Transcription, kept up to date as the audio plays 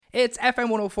It's FM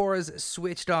 104's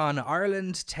Switched On.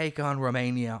 Ireland take on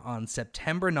Romania on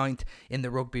September 9th in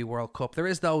the Rugby World Cup. There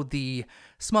is, though, the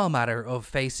small matter of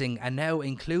facing a now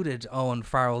included Owen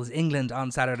Farrell's England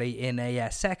on Saturday in a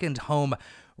second home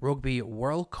Rugby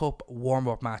World Cup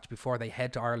warm-up match before they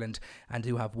head to Ireland and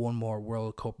do have one more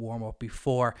World Cup warm-up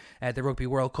before the Rugby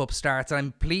World Cup starts. And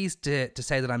I'm pleased to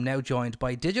say that I'm now joined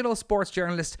by digital sports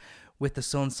journalist with the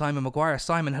Sun, Simon Maguire.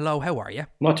 Simon, hello, how are you?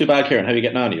 Not too bad, Kieran. How are you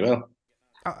getting on? You well?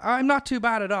 I'm not too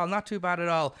bad at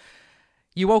all.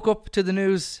 You woke up to the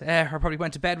news, or probably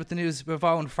went to bed with the news of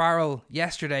Owen Farrell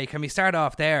yesterday. Can we start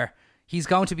off there? He's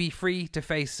going to be free to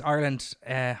face Ireland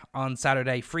on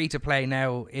Saturday, free to play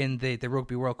now in the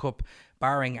Rugby World Cup,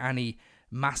 barring any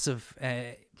massive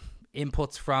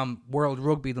inputs from World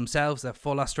Rugby themselves. The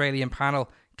full Australian panel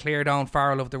cleared Owen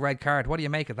Farrell of the red card. What do you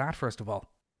make of that, first of all?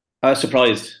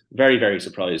 Surprised. Very, very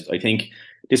surprised. I think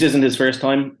this isn't his first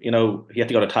time. You know, he had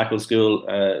to go to tackle school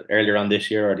earlier on this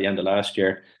year or the end of last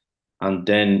year. And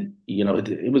then, you know,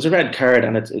 it was a red card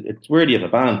and it's worthy of a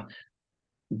ban.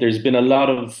 There's been a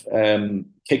lot of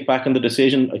kickback on the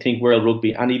decision. I think World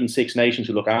Rugby and even Six Nations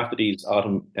who look after these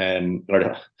autumn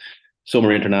or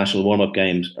summer international warm-up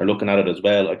games are looking at it as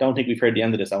well. I don't think we've heard the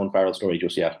end of this Owen Farrell story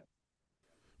just yet.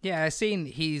 Yeah, I've seen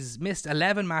he's missed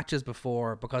 11 matches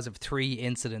before because of 3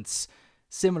 incidents,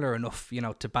 similar enough, you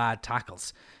know, to bad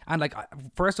tackles. And like,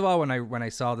 first of all, when I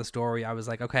saw the story, I was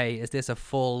like, okay, is this a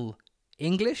full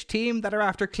English team that are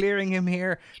after clearing him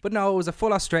here? But no, it was a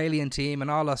full Australian team, an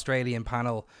all-Australian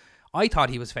panel. I thought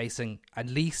he was facing at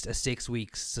least a 6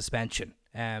 weeks suspension.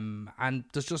 And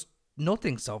there's just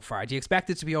nothing so far. Do you expect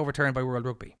it to be overturned by World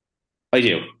Rugby? I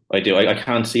do. I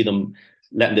can't see them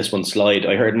letting this one slide.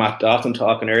 I heard Matt Dawson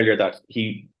talking earlier that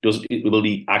he will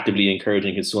be actively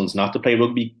encouraging his sons not to play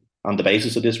rugby on the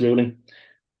basis of this ruling.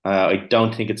 I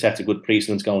don't think it sets a good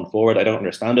precedence going forward. I don't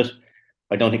understand it.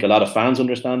 I don't think a lot of fans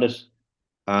understand it.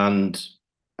 And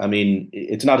I mean,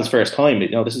 it's not his first time. You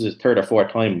know, this is his 3rd or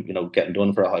 4th time, you know, getting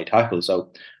done for a high tackle.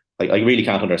 So I really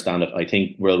can't understand it. I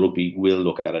think World Rugby will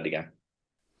look at it again.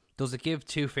 Does it give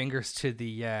 2 fingers to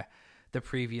the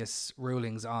previous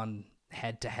rulings on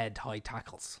head-to-head high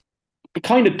tackles? It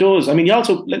kind of does. I mean,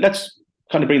 let's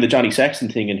kind of bring the Johnny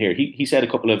Sexton thing in here. He said a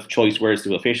couple of choice words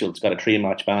to officials, got a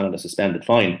 3-match ban and a suspended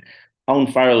fine. Owen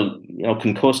Farrell, you know,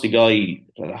 concussed a guy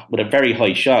with a very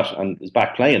high shot and is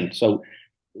back playing. So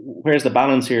where's the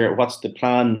balance here? What's the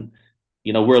plan?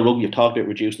 You know, World Rugby have talked about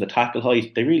reducing the tackle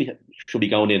height. They really should be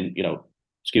going in, you know,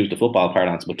 excuse the football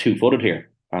parlance, but 2-footed here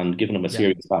and giving him a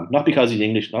serious ban. Not because he's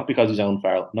English, not because he's Owen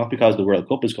Farrell, not because the World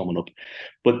Cup is coming up.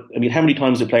 But, I mean, how many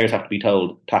times do players have to be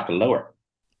told tackle lower?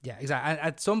 Yeah, exactly.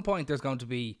 At some point, there's going to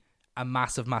be a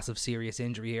massive, massive serious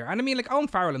injury here. And I mean, like Owen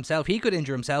Farrell himself, he could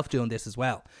injure himself doing this as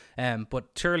well. But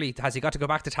surely, has he got to go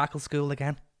back to tackle school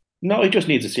again? No, he just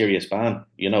needs a serious ban.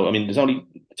 You know, I mean, there's only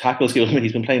tackle school. I mean,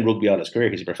 he's been playing rugby all his career.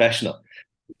 He's a professional.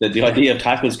 The idea of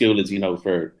tackle school is, you know,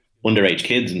 for underage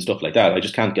kids and stuff like that. I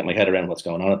just can't get my head around what's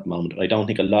going on at the moment. I don't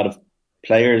think a lot of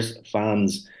players,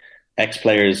 fans,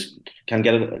 ex-players can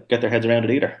get their heads around it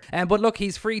either. But look,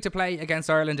 he's free to play against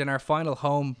Ireland in our final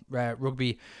home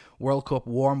Rugby World Cup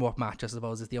warm-up match, I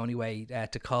suppose is the only way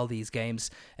to call these games.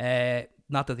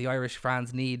 Not that the Irish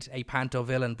fans need a panto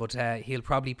villain, but he'll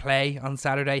probably play on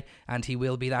Saturday, and he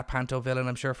will be that panto villain,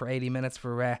 I'm sure, for 80 minutes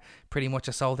for pretty much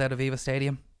a sold-out Aviva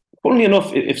Stadium. Funnily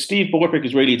enough, if Steve Borthwick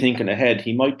is really thinking ahead,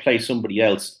 he might play somebody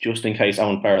else just in case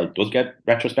Owen Farrell does get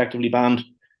retrospectively banned.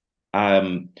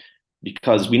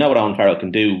 Because we know what Owen Farrell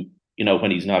can do, you know, when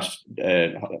he's not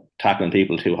tackling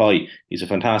people too high. He's a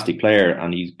fantastic player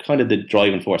and he's kind of the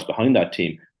driving force behind that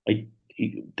team.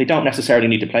 They don't necessarily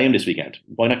need to play him this weekend.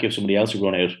 Why not give somebody else a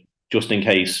run out just in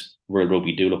case World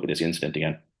Rugby do look at this incident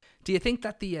again? Do you think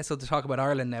that so to talk about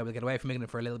Ireland now, we'll get away from England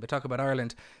for a little bit, talk about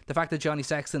Ireland, the fact that Johnny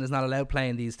Sexton is not allowed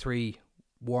playing these 3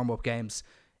 warm-up games,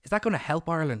 is that going to help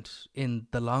Ireland in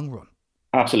the long run?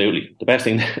 Absolutely. The best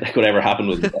thing that could ever happen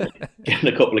was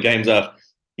getting a couple of games off.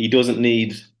 He doesn't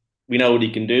need, we know what he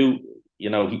can do.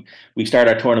 You know, we start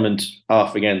our tournament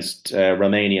off against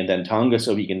Romania and then Tonga,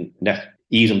 so he can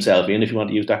ease himself in, if you want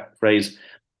to use that phrase.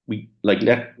 We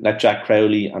let Jack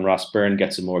Crowley and Ross Byrne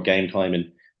get some more game time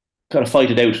and kind of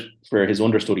fight it out for his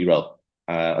understudy role.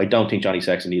 I don't think Johnny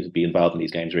Sexton needs to be involved in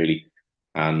these games, really.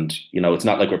 And, you know, it's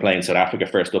not like we're playing South Africa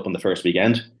first up on the first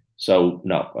weekend. So,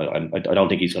 no, I don't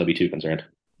think he's going to be too concerned.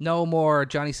 No more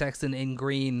Johnny Sexton in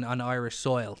green on Irish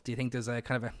soil. Do you think there's a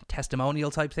kind of a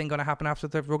testimonial type thing going to happen after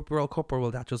the Rugby World Cup, or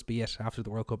will that just be it after the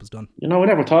World Cup is done? You know, I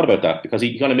never thought about that because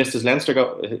he kind of missed his Leinster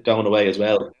going away as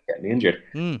well, getting injured.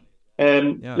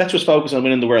 Let's just focus on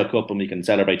winning the World Cup and we can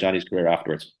celebrate Johnny's career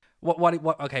afterwards. What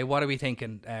are we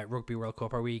thinking? Rugby World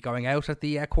Cup. Are we going out at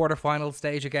the quarter-final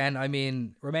stage again? I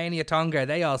mean, Romania, Tonga,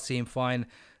 they all seem fine.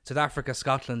 South Africa,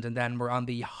 Scotland, and then we're on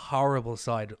the horrible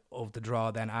side of the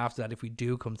draw. Then after that, if we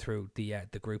do come through the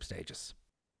group stages.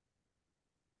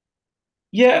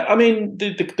 Yeah, I mean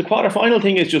the quarter final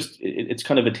thing is just it's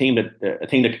kind of a thing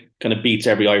that kind of beats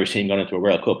every Irish team going into a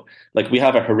World Cup. Like we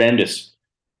have a horrendous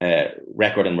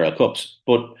record in World Cups,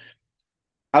 but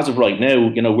as of right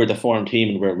now, we're the form team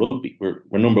and we're rugby. We're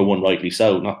number one, rightly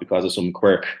so, not because of some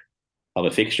quirk of a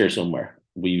fixture somewhere.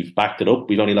 We've backed it up.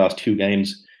 We've only lost 2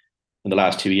 games in the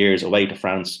last 2 years, away to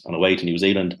France and away to New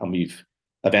Zealand, and we've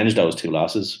avenged those 2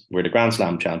 losses. We're the Grand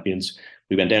Slam champions.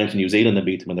 We went down to New Zealand and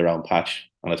beat them in their own patch,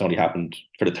 and it's only happened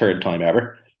for the 3rd time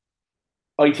ever.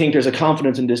 I think there's a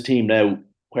confidence in this team now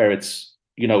where it's,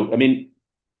 I mean,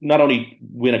 not only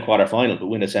win a quarter final, but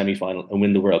win a semi final and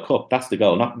win the World Cup. That's the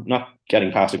goal. Not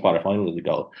getting past the quarter final is the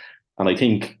goal. And I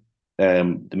think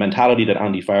the mentality that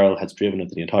Andy Farrell has driven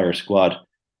into the entire squad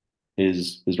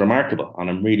is remarkable. And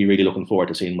I'm really, really looking forward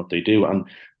to seeing what they do. And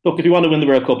look, if you want to win the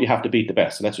World Cup, you have to beat the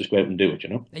best. So let's just go out and do it,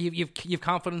 You've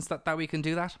confidence that we can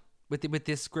do that with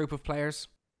this group of players?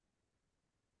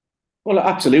 Well,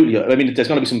 absolutely. I mean, there's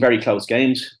going to be some very close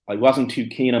games. I wasn't too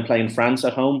keen on playing France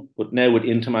at home, but now with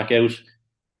Intermac out,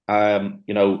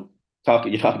 you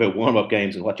talk about warm-up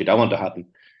games and what you don't want to happen.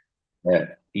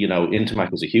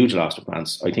 Intermac was a huge loss to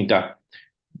France. I think that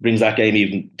brings that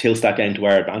game, tilts that game to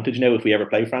our advantage now if we ever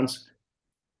play France.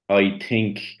 I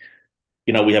think,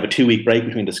 we have a 2-week break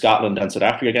between the Scotland and South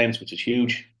Africa games, which is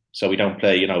huge. So we don't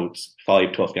play,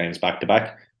 5 tough games back to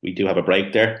back. We do have a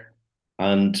break there.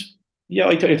 And yeah,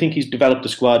 I think he's developed a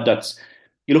squad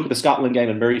you look at the Scotland game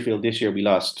in Murrayfield this year, we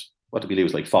lost, what did we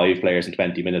lose, like 5 players in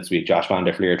 20 minutes. We had Josh van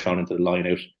der Fleer thrown into the line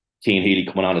out, Cian Healy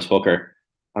coming on as hooker,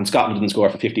 and Scotland didn't score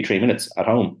for 53 minutes at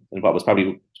home in what was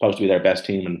probably supposed to be their best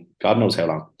team in God knows how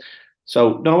long.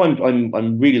 So no,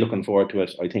 I'm really looking forward to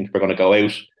it. I think we're going to go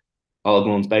out all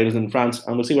guns blazing in France,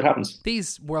 and we'll see what happens.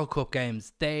 These World Cup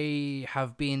games, they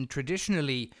have been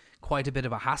traditionally quite a bit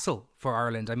of a hassle for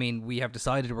Ireland. I mean, we have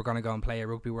decided we're going to go and play a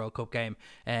Rugby World Cup game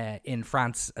in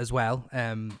France as well,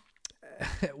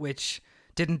 which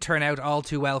didn't turn out all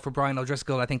too well for Brian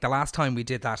O'Driscoll. I think the last time we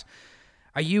did that.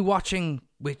 Are you watching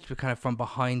kind of from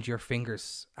behind your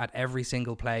fingers at every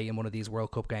single play in one of these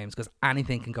World Cup games? Because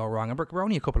anything can go wrong. And we're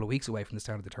only a couple of weeks away from the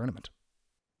start of the tournament.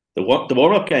 The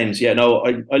warm-up games, yeah, no,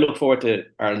 I look forward to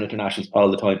Ireland internationals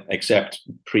all the time, except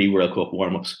pre-World Cup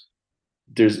warm-ups.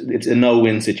 It's a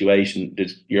no-win situation.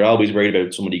 You're always worried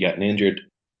about somebody getting injured.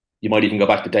 You might even go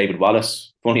back to David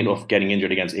Wallace, funny enough, getting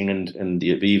injured against England in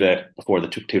the Aviva before the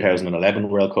 2011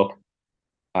 World Cup.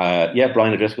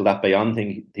 Brian O'Driscoll, that Bayonne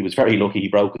thing, he was very lucky he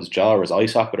broke his jaw or his eye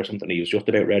socket or something. He was just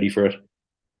about ready for it.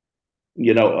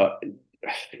 You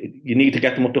need to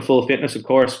get them up to full fitness, of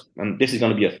course, and this is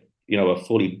going to be a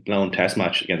fully blown test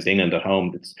match against England at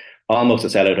home. It's almost a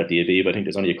sellout at the Aviva. I think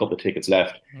there's only a couple of tickets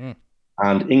left.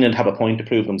 And England have a point to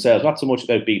prove themselves. Not so much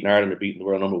about beating Ireland or beating the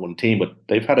world number one team, but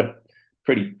they've had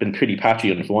been pretty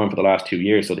patchy on form for the last 2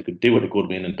 years, so they could do with a good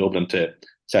win in Dublin to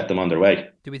set them on their way.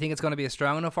 Do we think it's going to be a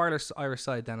strong enough Irish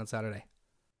side then on Saturday?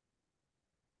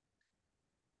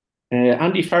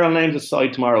 Andy Farrell names a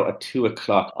side tomorrow at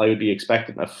 2:00. I would be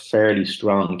expecting a fairly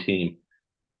strong team,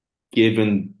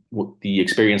 given the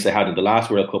experience they had in the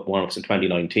last World Cup warm-ups in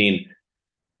 2019,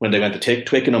 when they went to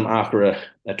Twickenham after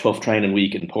a tough training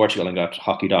week in Portugal and got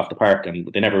hockeyed off the park, and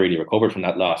they never really recovered from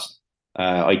that loss.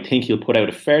 I think he'll put out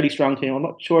a fairly strong team. I'm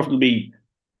not sure if it'll be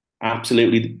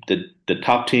absolutely the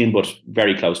top team, but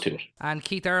very close to it. And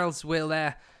Keith Earls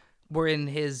we're in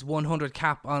his 100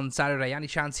 cap on Saturday. Any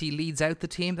chance he leads out the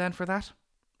team then for that?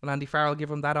 Will Andy Farrell give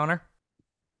him that honour?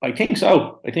 I think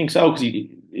so, because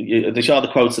they saw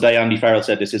the quotes today. Andy Farrell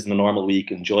said this isn't a normal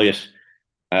week, enjoy it.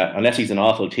 Unless he's an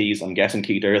awful tease, I'm guessing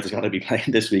Keith Earls is going to be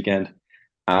playing this weekend.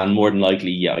 And more than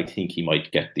likely, I think he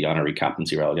might get the honorary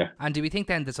captaincy role, yeah. And do we think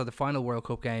then the final World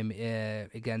Cup game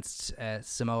against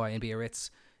Samoa in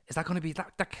Biarritz, is that going to be,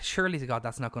 that surely to God,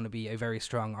 that's not going to be a very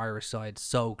strong Irish side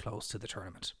so close to the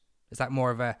tournament? Is that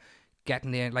more of a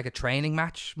getting in, like a training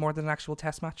match more than an actual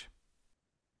test match?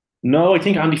 No, I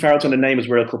think Andy Farrell's going to name his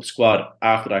World Cup squad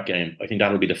after that game. I think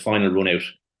that'll be the final run out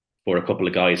for a couple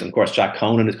of guys. And of course, Jack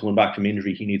Conan is coming back from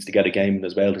injury. He needs to get a game in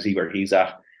as well to see where he's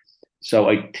at. So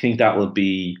I think that will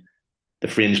be the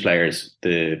fringe players,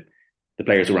 the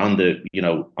players who are on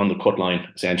the cut line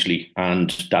essentially, and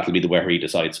that'll be the where he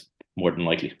decides more than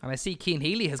likely. And I see Cian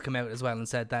Healy has come out as well and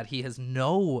said that he has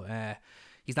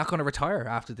he's not going to retire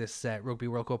after this Rugby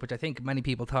World Cup, which I think many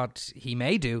people thought he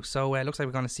may do. So it looks like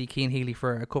we're going to see Cian Healy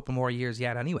for a couple more years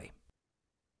yet anyway.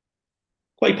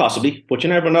 Quite possibly, but you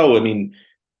never know. I mean,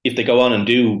 if they go on and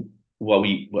do what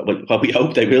we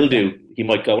hope they will do, he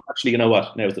might go, actually, you know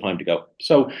what, now's the time to go.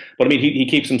 So, but I mean, he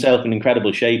keeps himself in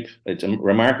incredible shape. It's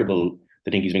remarkable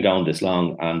to think he's been going this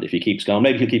long. And if he keeps going,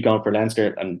 maybe he'll keep going for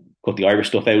Leinster and cut the Irish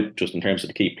stuff out just in terms of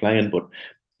to keep playing. But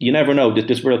you never know.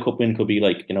 This World Cup win could be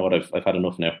like, you know what, I've had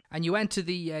enough now. And you went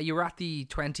to you were at the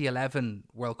 2011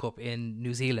 World Cup in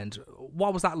New Zealand.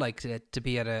 What was that like to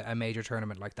be at a major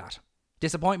tournament like that?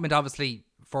 Disappointment, obviously,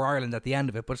 for Ireland at the end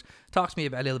of it, but talk to me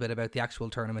a little bit about the actual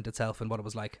tournament itself and what it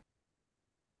was like.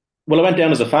 Well, I went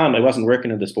down as a fan. I wasn't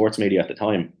working in the sports media at the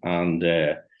time. And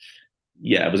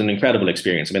yeah, it was an incredible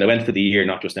experience. I mean, I went for the year,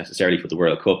 not just necessarily for the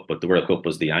World Cup, but the World Cup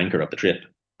was the anchor of the trip.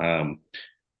 Um,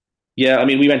 yeah, I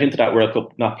mean, we went into that World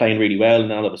Cup not playing really well,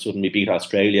 and all of a sudden we beat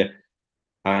Australia.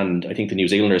 And I think the New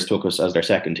Zealanders took us as their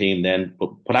second team then.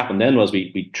 But what happened then was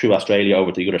we threw Australia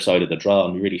over to the other side of the draw,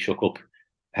 and we really shook up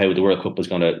how the World Cup was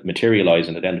going to materialise,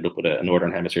 and it ended up with a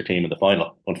Northern Hemisphere team in the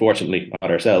final. Unfortunately,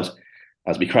 not ourselves,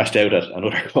 as we crashed out at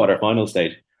another quarter-final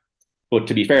stage. But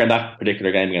to be fair, in that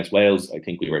particular game against Wales, I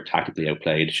think we were tactically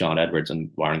outplayed. Sean Edwards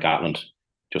and Warren Gatland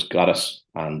just got us,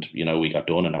 and we got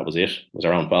done, and that was it. It was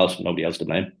our own fault, nobody else to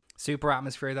blame. Super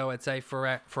atmosphere, though, I'd say, for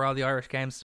all the Irish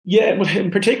games. Yeah,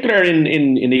 in particular in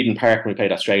Eden Park when we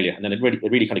played Australia, and then it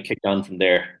really kind of kicked on from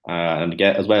there. And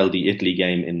get as well the Italy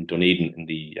game in Dunedin in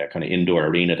the kind of indoor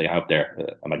arena they have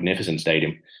there, a magnificent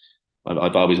stadium.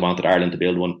 I've always wanted Ireland to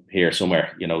build one here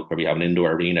somewhere, where we have an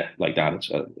indoor arena like that. It's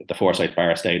the Forsyth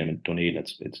Bar Stadium in Dunedin.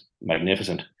 It's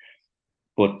magnificent.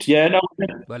 But yeah, no.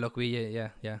 Well, look, yeah.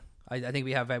 I think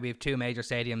we have two major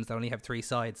stadiums that only have three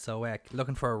sides, so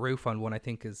looking for a roof on one, I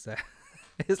think is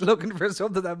looking for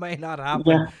something that may not happen.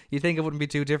 Yeah. You think it wouldn't be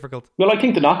too difficult? Well, I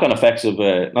think the knock-on effects of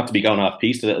not to be going off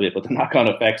piste a little bit, but the knock-on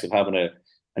effects of having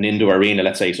an indoor arena,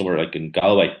 let's say somewhere like in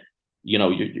Galway,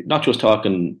 you're not just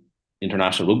talking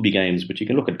international rugby games, but you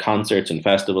can look at concerts and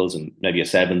festivals and maybe a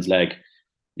sevens leg.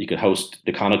 You could host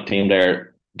the Connacht team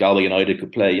there. Galway United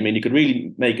could play. I mean, you could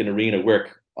really make an arena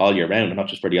work all year round and not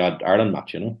just for the odd Ireland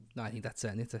match, No, I think it's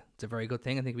a very good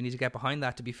thing. I think we need to get behind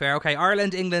that, to be fair. Okay,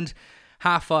 Ireland, England,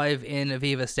 5:30 in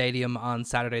Aviva Stadium on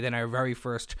Saturday. Then our very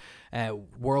first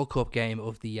World Cup game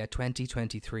of the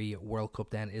 2023 World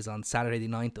Cup then is on Saturday the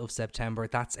 9th of September.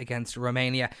 That's against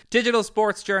Romania. Digital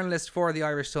sports journalist for the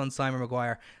Irish Sun, Simon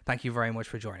Maguire. Thank you very much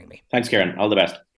for joining me. Thanks, Kieran. All the best.